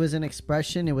 It was an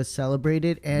expression, it was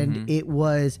celebrated, and it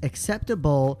was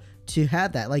acceptable to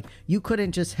have that. Like, you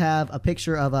couldn't just have a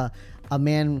picture of a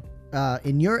man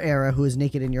in your era who is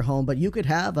naked in your home, but you could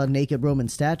have a naked Roman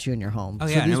statue in your home. Oh,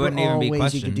 So yeah, and these it wouldn't were even all be ways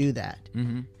questioned. you could do that.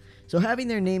 So having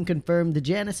their name confirmed, the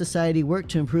Janus Society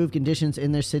worked to improve conditions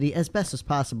in their city as best as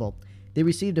possible. They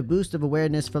received a boost of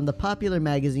awareness from the popular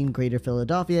magazine Greater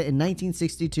Philadelphia in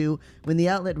 1962 when the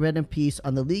outlet read a piece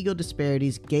on the legal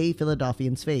disparities gay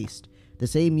Philadelphians faced. The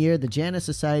same year, the Janus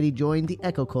Society joined the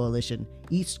Echo Coalition,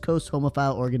 East Coast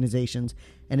homophile organizations,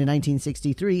 and in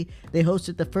 1963, they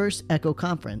hosted the first Echo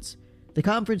Conference. The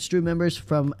conference drew members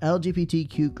from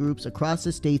LGBTQ groups across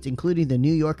the states, including the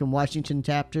New York and Washington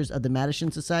chapters of the Madison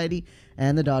Society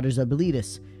and the Daughters of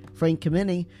Bilitis. Frank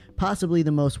Kameny, possibly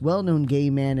the most well-known gay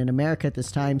man in America at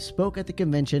this time, spoke at the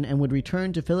convention and would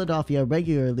return to Philadelphia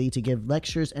regularly to give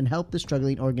lectures and help the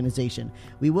struggling organization.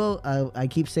 We will, I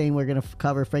keep saying we're going to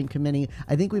cover Frank Kameny.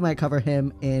 I think we might cover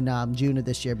him in June of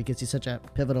this year because he's such a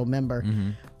pivotal member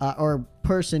or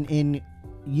person in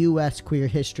U.S. queer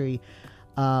history.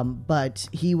 But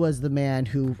he was the man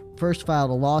who first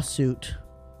filed a lawsuit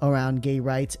around gay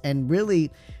rights, and really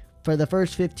for the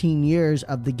first 15 years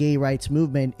of the gay rights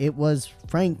movement, it was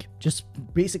Frank just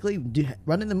basically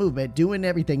running the movement, doing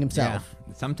everything himself.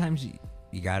 Yeah. Sometimes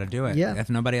you got to do it. Yeah.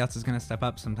 If nobody else is going to step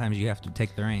up, sometimes you have to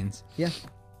take the reins. Yeah.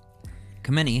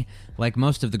 Kameny, like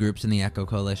most of the groups in the Echo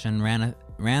Coalition,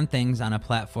 ran things on a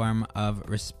platform of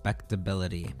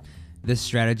respectability. This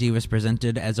strategy was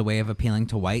presented as a way of appealing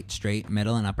to white, straight,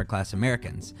 middle, and upper-class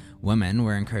Americans. Women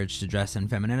were encouraged to dress in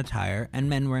feminine attire, and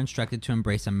men were instructed to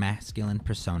embrace a masculine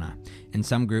persona. In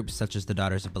some groups, such as the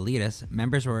Daughters of Bilitis,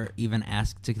 members were even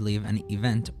asked to leave an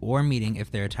event or meeting if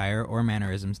their attire or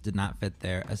mannerisms did not fit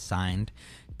their assigned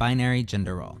binary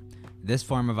gender role. This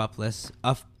form of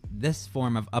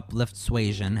uplift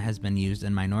suasion has been used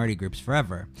in minority groups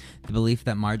forever. The belief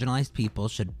that marginalized people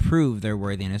should prove their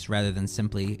worthiness rather than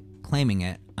simply claiming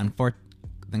it.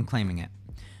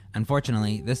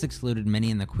 Unfortunately, this excluded many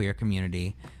in the queer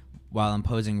community while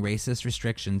imposing racist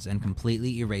restrictions and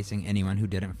completely erasing anyone who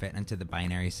didn't fit into the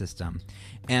binary system.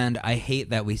 And I hate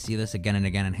that we see this again and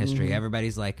again in history.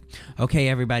 Everybody's like, okay,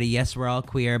 everybody, yes, we're all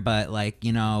queer, but like,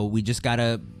 you know, we just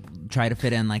gotta try to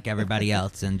fit in like everybody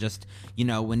else, and just, you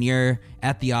know, when you're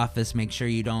at the office, make sure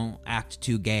you don't act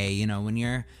too gay. You know, when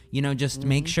you're, you know, just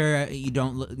make sure you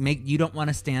don't want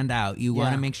to stand out. You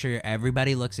want to make sure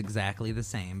everybody looks exactly the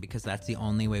same, because that's the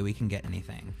only way we can get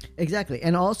anything. Exactly.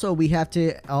 And also we have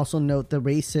to also note the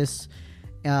racist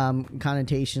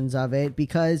connotations of it,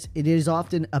 because it is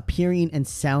often appearing and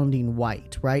sounding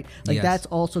white, right? Like Yes. that's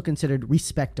also considered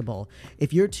respectable.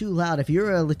 If you're too loud, if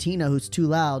you're a Latina who's too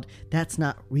loud, that's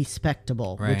not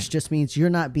respectable, Right. which just means you're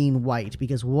not being white,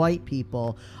 because white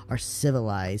people are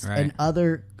civilized Right. and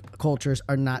other cultures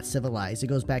are not civilized. It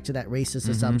goes back to that racist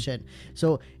assumption.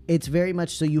 So it's very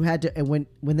much so you had to, and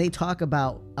when they talk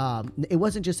about it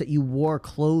wasn't just that you wore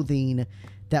clothing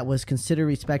that was considered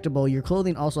respectable. Your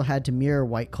clothing also had to mirror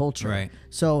white culture. Right.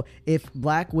 So if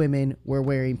black women were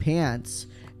wearing pants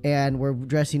and were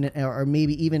dressing, or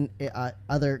maybe even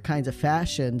other kinds of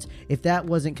fashions, if that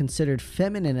wasn't considered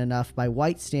feminine enough by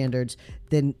white standards,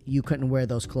 then you couldn't wear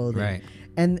those clothing. Right.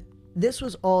 And this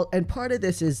was all, and part of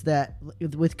this is that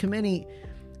with Kameny,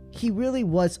 he really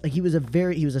was, he was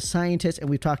a scientist, and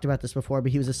we've talked about this before,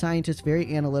 but he was a scientist,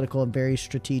 very analytical and very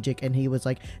strategic, and he was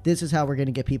like, this is how we're going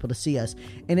to get people to see us.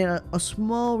 And in a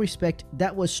small respect,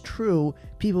 that was true.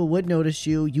 People would notice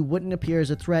you. You wouldn't appear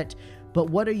as a threat, but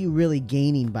what are you really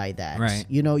gaining by that? Right.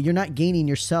 You know, you're not gaining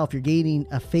yourself. You're gaining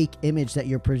a fake image that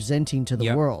you're presenting to the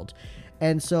Yep. world.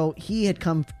 And so he had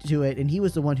come to it, and he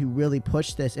was the one who really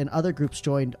pushed this, and other groups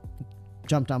jumped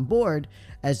on board,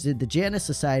 as did the Janus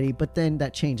Society, but then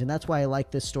that changed. And that's why I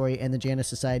like this story and the Janus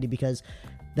Society, because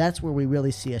that's where we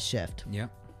really see a shift.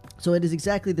 Yep. So it is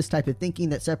exactly this type of thinking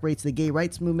that separates the gay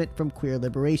rights movement from queer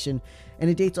liberation, and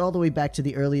it dates all the way back to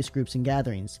the earliest groups and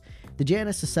gatherings. The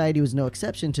Janus Society was no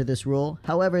exception to this rule.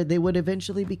 However, they would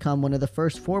eventually become one of the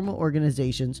first formal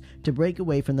organizations to break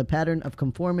away from the pattern of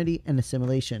conformity and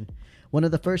assimilation. One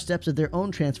of the first steps of their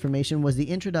own transformation was the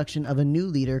introduction of a new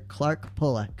leader, Clark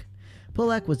Pollack.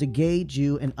 Pollack was a gay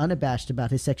Jew and unabashed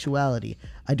about his sexuality,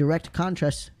 a direct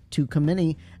contrast to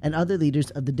Kameny and other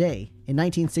leaders of the day. In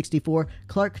 1964,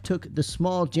 Clark took the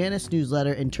small Janus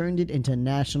newsletter and turned it into a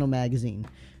national magazine.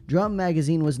 Drum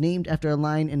magazine was named after a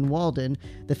line in Walden,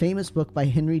 the famous book by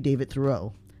Henry David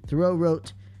Thoreau. Thoreau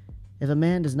wrote, "If a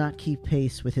man does not keep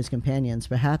pace with his companions,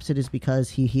 perhaps it is because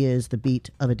he hears the beat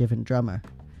of a different drummer."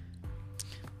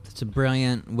 It's a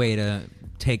brilliant way to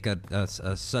take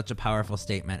such a powerful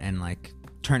statement and like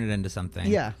turn it into something.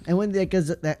 Yeah, and when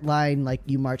because that line, like,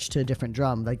 you march to a different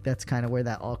drum, like that's kind of where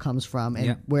that all comes from,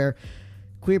 and where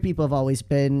queer people have always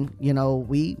been. You know,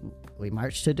 we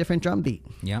march to a different drum beat.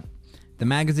 Yep. The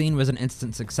magazine was an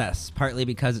instant success, partly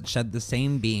because it shed the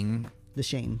same being. The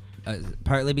shame.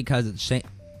 Partly because it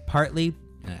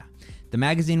The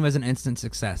magazine was an instant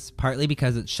success, partly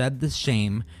because it shed the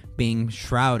shame being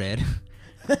shrouded.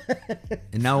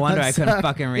 No wonder I couldn't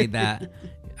fucking read that.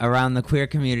 Around the queer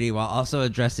community while also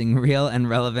addressing real and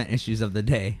relevant issues of the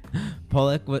day.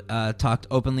 Pollock talked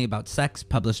openly about sex,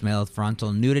 published male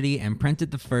frontal nudity, and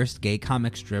printed the first gay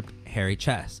comic strip, Harry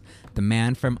Chess, The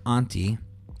Man from Auntie,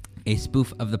 a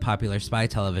spoof of the popular spy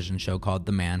television show called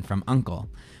The Man from U.N.C.L.E.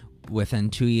 Within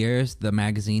 2 years, the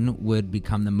magazine would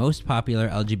become the most popular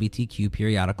LGBTQ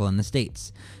periodical in the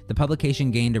States. The publication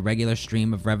gained a regular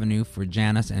stream of revenue for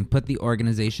Janus and put the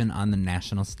organization on the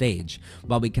national stage.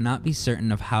 While we cannot be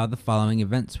certain of how the following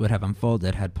events would have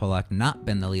unfolded had Pollock not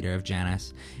been the leader of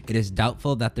Janus, it is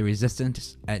doubtful that the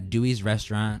resistance at Dewey's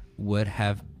restaurant would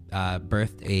have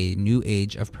birthed a new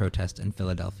age of protest in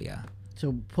Philadelphia.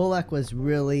 So Pollock was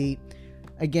really,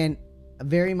 again,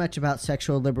 very much about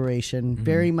sexual liberation,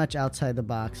 very much outside the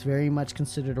box, very much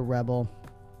considered a rebel.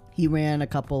 He ran a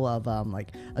couple of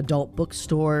like adult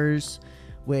bookstores,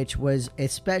 which was,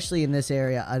 especially in this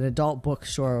area, an adult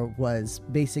bookstore was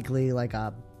basically like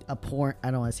a porn,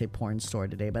 I don't want to say porn store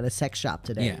today, but a sex shop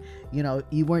today. Yeah. You know,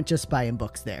 you weren't just buying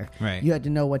books there. Right. You had to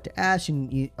know what to ask,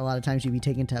 and a lot of times you'd be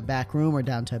taken to a back room or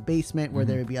down to a basement where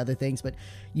there would be other things, but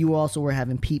you also were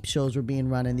having peep shows were being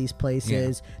run in these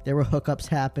places. Yeah. There were hookups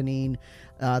happening,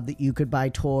 that you could buy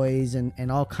toys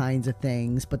and all kinds of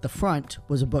things, but the front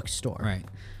was a bookstore. Right.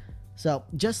 So,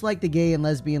 just like the gay and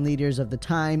lesbian leaders of the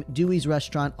time, Dewey's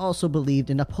Restaurant also believed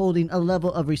in upholding a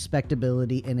level of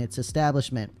respectability in its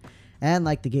establishment. And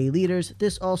like the gay leaders,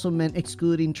 this also meant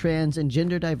excluding trans and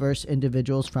gender diverse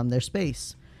individuals from their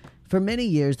space. For many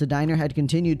years, the diner had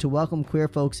continued to welcome queer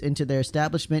folks into their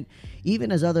establishment,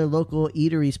 even as other local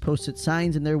eateries posted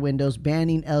signs in their windows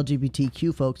banning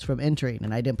LGBTQ folks from entering.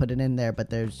 And I didn't put it in there,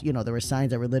 but there were signs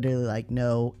that were literally like,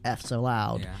 no F's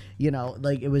allowed. Yeah.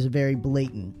 Like it was very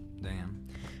blatant. Damn.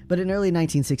 But in early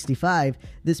 1965,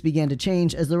 this began to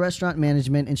change as the restaurant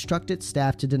management instructed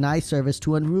staff to deny service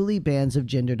to unruly bands of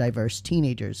gender-diverse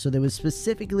teenagers. So they was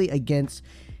specifically against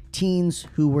teens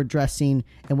who were dressing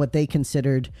in what they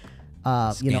considered,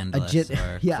 scandalous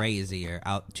or crazy or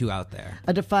too out there.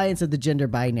 A defiance of the gender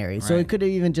binary. So it could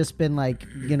have even just been like,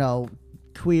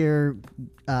 queer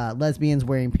lesbians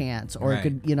wearing pants, or it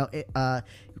could,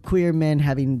 queer men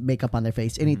having makeup on their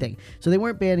face, anything. So they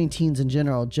weren't banning teens in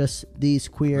general, just these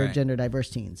queer gender diverse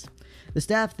teens. The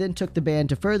staff then took the ban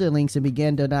to further lengths and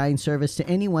began denying service to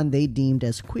anyone they deemed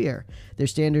as queer. Their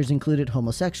standards included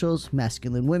homosexuals,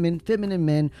 masculine women, feminine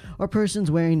men, or persons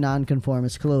wearing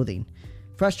nonconformist clothing.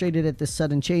 Frustrated at this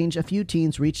sudden change, a few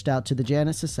teens reached out to the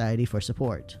Janus Society for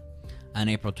support. On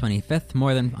April 25th,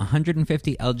 more than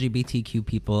 150 LGBTQ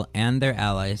people and their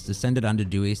allies descended onto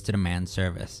Dewey's to demand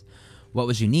service. What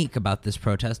was unique about this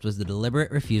protest was the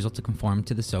deliberate refusal to conform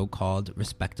to the so-called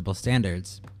respectable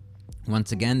standards.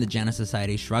 Once again, the Janus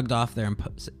Society shrugged off their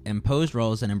imposed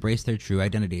roles and embraced their true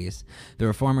identities. The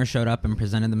reformers showed up and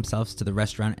presented themselves to the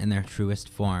restaurant in their truest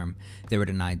form. They were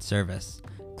denied service.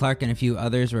 Clark and a few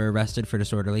others were arrested for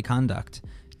disorderly conduct.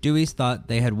 Dewey's thought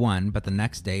they had won, but the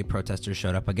next day, protesters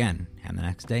showed up again, and the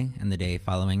next day, and the day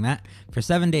following that. For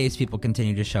 7 days, people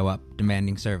continued to show up,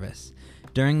 demanding service.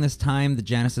 During this time, the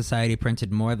Janus Society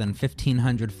printed more than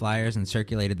 1,500 flyers and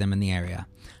circulated them in the area.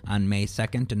 On May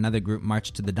 2nd, another group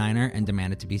marched to the diner and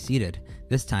demanded to be seated.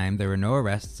 This time, there were no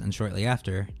arrests, and shortly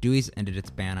after, Dewey's ended its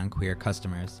ban on queer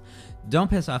customers.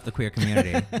 Don't piss off the queer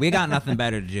community. We got nothing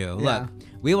better to do. Yeah. Look,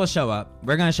 we will show up.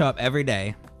 We're going to show up every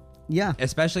day. Yeah.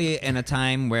 Especially in a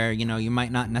time where, you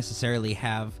might not necessarily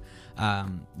have,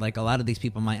 like a lot of these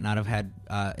people might not have had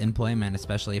employment,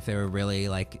 especially if they were really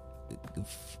like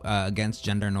against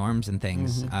gender norms and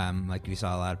things. Like we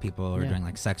saw a lot of people who were doing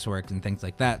like sex work and things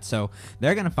like that. So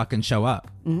they're going to fucking show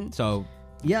up. So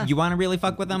yeah, you want to really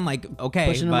fuck with them? Like, okay.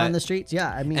 Pushing them on the streets?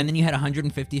 Yeah, I mean. And then you had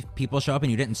 150 people show up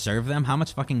and you didn't serve them? How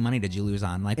much fucking money did you lose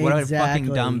on? Like, what a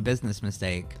fucking dumb business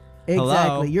mistake. Exactly.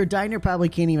 Hello? Your diner probably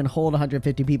can't even hold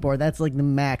 150 people, or that's like the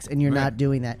max, and you're not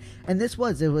doing that. And it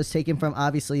was taken from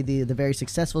obviously the very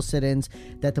successful sit-ins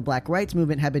that the Black Rights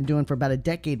Movement had been doing for about a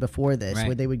decade before this,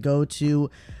 where they would go to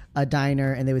a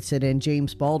diner and they would sit in.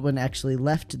 James Baldwin actually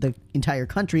left the entire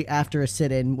country after a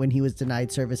sit-in when he was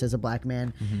denied service as a black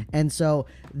man. And so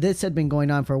this had been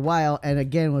going on for a while. And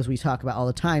again, as we talk about all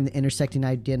the time, the intersecting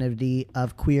identity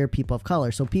of queer people of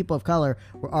color. So people of color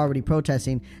were already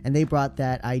protesting, and they brought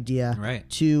that idea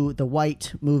to the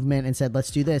white movement and said,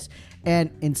 let's do this.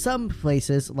 And in some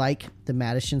places, like the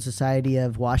Madison Society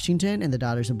of Washington and the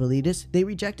Daughters of Bilitis, they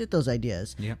rejected those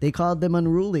ideas. They called them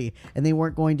unruly, and they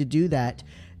weren't going to do that.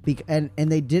 And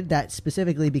they did that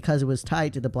specifically because it was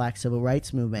tied to the Black Civil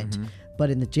Rights Movement.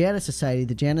 But in the Janus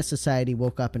Society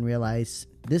woke up and realized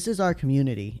this is our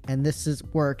community and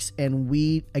works. And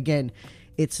we, again,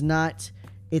 it's not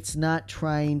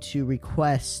trying to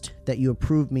request that you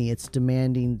approve me. It's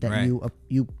demanding that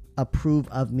you approve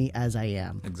of me as I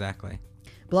am. Exactly.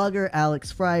 Blogger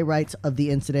Alex Fry writes of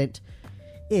the incident,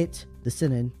 the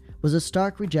sit-in, was a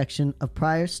stark rejection of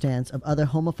prior stance of other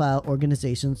homophile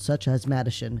organizations such as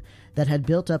Madison that had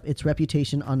built up its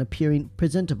reputation on appearing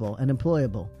presentable and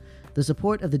employable. The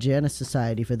support of the Janus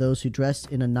Society for those who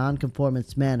dressed in a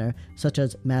nonconformist manner, such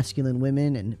as masculine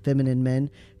women and feminine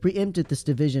men, preempted this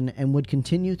division and would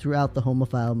continue throughout the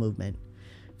homophile movement.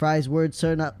 Fry's words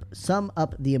sum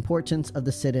up the importance of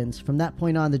the sit-ins. From that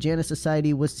point on, the Janus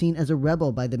Society was seen as a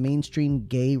rebel by the mainstream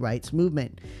gay rights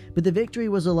movement. But the victory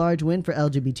was a large win for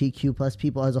LGBTQ plus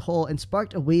people as a whole and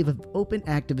sparked a wave of open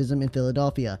activism in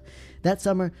Philadelphia. That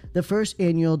summer, the first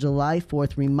annual July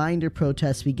 4th Reminder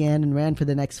protests began and ran for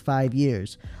the next 5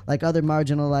 years. Like other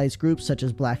marginalized groups such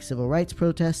as Black civil rights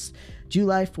protests,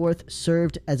 July 4th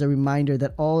served as a reminder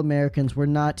that all Americans were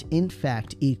not, in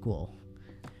fact, equal.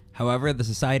 However, the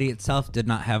society itself did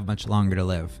not have much longer to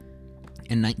live.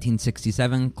 In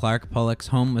 1967, Clark Pollock's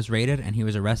home was raided and he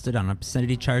was arrested on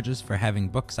obscenity charges for having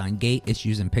books on gay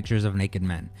issues and pictures of naked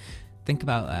men. Think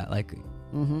about that.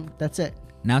 That's it.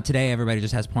 Now today, everybody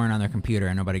just has porn on their computer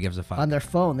and nobody gives a fuck. On their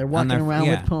phone. They're walking around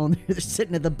with porn. They're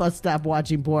sitting at the bus stop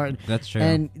watching porn. That's true.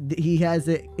 And he has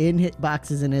it in hit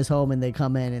boxes in his home and they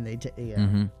come in and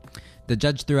they... The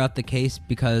judge threw out the case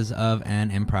because of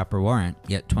an improper warrant.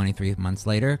 Yet 23 months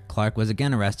later, Clark was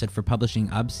again arrested for publishing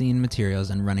obscene materials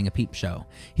and running a peep show.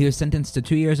 He was sentenced to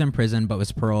 2 years in prison but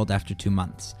was paroled after 2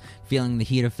 months. Feeling the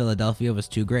heat of Philadelphia was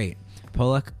too great,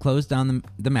 Pollock closed down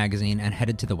the magazine and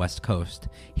headed to the West Coast.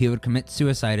 He would commit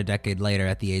suicide a decade later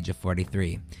at the age of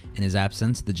 43. In his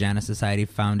absence, the Janus Society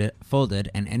folded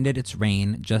and ended its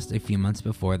reign just a few months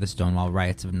before the Stonewall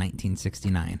Riots of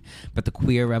 1969. But the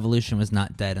queer revolution was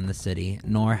not dead in the city,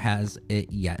 nor has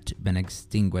it yet been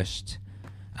extinguished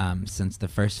since the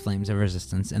first flames of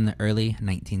resistance in the early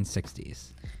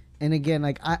 1960s. And again,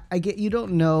 like I get, you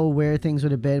don't know where things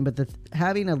would have been, but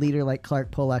having a leader like Clark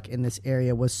Pollock in this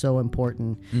area was so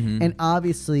important. And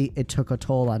obviously, it took a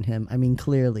toll on him. I mean,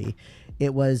 clearly,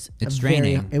 it's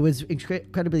draining. It was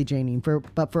incredibly draining.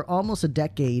 But for almost a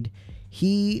decade,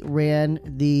 he ran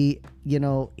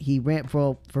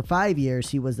for 5 years.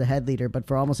 He was the head leader, but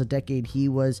for almost a decade, he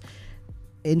was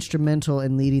instrumental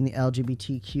in leading the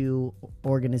LGBTQ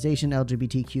organization,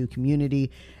 LGBTQ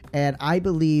community. And I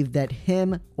believe that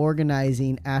him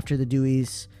organizing after the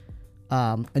Dewey's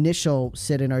initial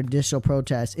sit-in or initial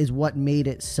protest is what made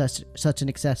it such an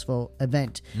successful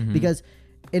event. Because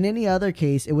in any other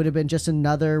case, it would have been just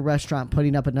another restaurant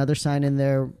putting up another sign in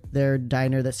their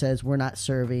diner that says, we're not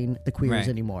serving the queers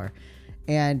anymore.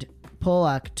 And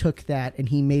Pollock took that and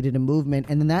he made it a movement,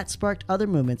 and then that sparked other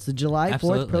movements. The July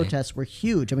 4th protests were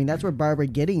huge. I mean, that's where Barbara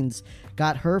Giddings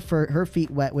got her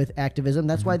feet wet with activism.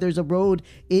 That's why there's a road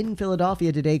in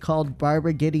Philadelphia today called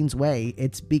Barbara Giddings Way.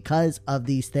 It's because of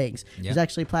these things. There's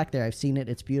actually a plaque there. I've seen it.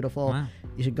 It's beautiful. Wow.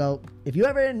 You should go. If you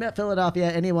ever in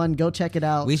Philadelphia, anyone, go check it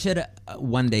out. We should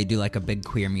one day do like a big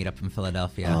queer meetup in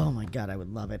Philadelphia. Oh my God, I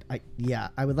would love it. I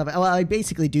would love it. Well, I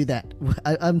basically do that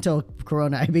until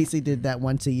Corona. I basically did that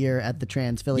once a year at the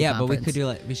Trans Philly conference. But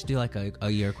we should do like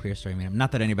a year queer story meetup.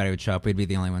 Not that anybody would show up. We'd be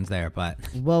the only ones there, but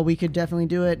well, we could definitely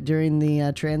do it during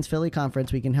the Trans Philly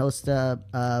conference. We can host a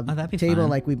table fun.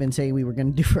 Like we've been saying we were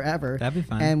going to do forever. That'd be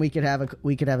fun. And we could have a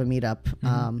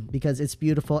meetup because it's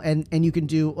beautiful. And you can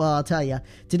do, well, I'll tell you,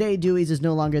 today Dewey's is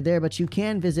no longer there, but you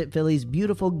can visit Philly's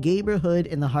beautiful neighborhood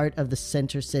in the heart of the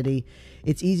center city.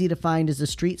 It's easy to find as the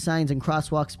street signs and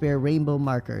crosswalks bear rainbow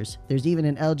markers. There's even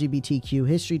an LGBTQ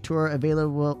history tour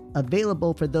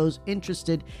available for those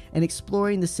interested in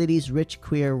exploring the city's rich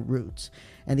queer roots.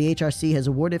 And the HRC has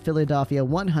awarded Philadelphia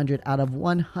 100 out of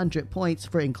 100 points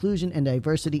for inclusion and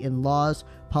diversity in laws,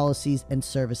 policies, and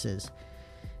services.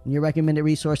 And your recommended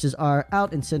resources are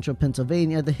Out in Central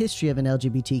Pennsylvania, The History of an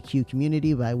LGBTQ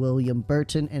Community by William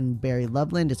Burton and Barry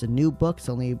Loveland. It's a new book. It's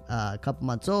only a couple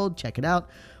months old. Check it out.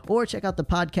 Or check out the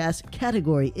podcast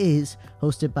Category Is,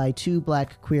 hosted by two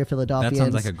Black queer Philadelphians. That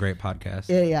sounds like a great podcast.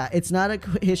 Yeah. It's not a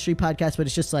history podcast, but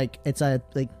it's just like, it's a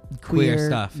like queer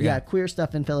stuff. Yeah, queer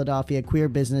stuff in Philadelphia, queer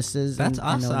businesses. That's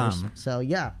and owners. awesome. So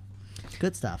yeah,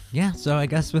 good stuff. Yeah, so I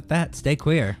guess with that, stay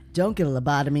queer. Don't get a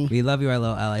lobotomy. We love you, our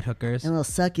little allied hookers. And little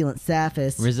succulent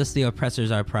saphists. Resist the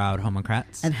oppressors, our proud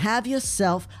homocrats. And have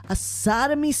yourself a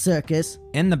sodomy circus.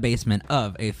 In the basement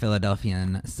of a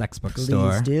Philadelphian sex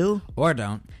bookstore. Please do. Or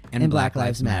don't. And Black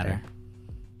Lives Matter.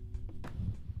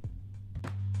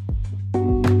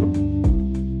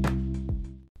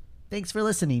 Thanks for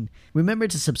listening. Remember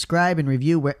to subscribe and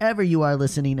review wherever you are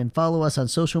listening and follow us on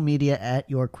social media at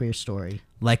Your Queer Story.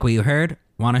 Like what you heard?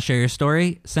 Want to share your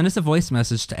story? Send us a voice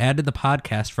message to add to the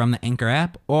podcast from the Anchor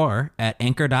app or at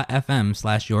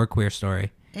anchor.fm/yourqueerstory.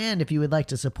 And if you would like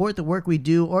to support the work we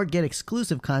do or get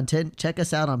exclusive content, check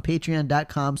us out on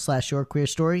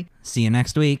patreon.com/yourqueerstory. See you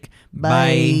next week.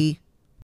 Bye.